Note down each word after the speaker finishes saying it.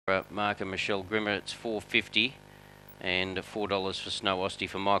Mark and Michelle Grimmer. It's $4.50 and $4 for Snow Osty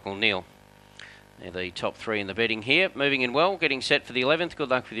for Michael Neal. They're the top three in the betting here. Moving in well, getting set for the 11th. Good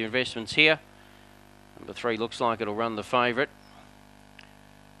luck with your investments here. Number 3 looks like it'll run the favourite.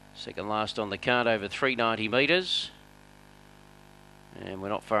 Second last on the card, over 390 metres. And we're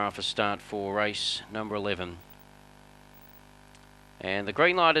not far off a start for race number 11. And the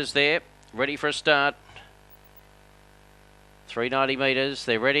green light is there, ready for a start. 390 metres,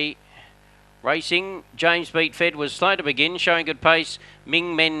 they're ready. Racing, James Beat Fed was slow to begin, showing good pace.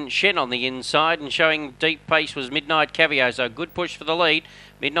 Ming Men Shen on the inside, and showing deep pace was Midnight Caviar. So good push for the lead.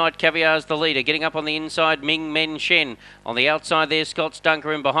 Midnight Caviar's the leader. Getting up on the inside, Ming Men Shen. On the outside there, Scott's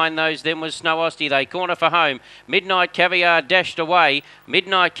Dunker, and behind those then was Snow Osty. They corner for home. Midnight Caviar dashed away.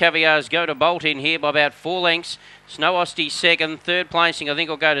 Midnight Caviar's go to bolt in here by about 4 lengths. Snow Osty second. Third placing I think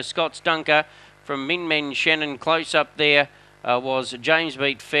will go to Scott's Dunker from Ming Men Shen, and close up there was James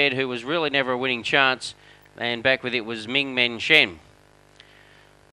Beat Fed, who was really never a winning chance, and back with it was Ming Men Shen.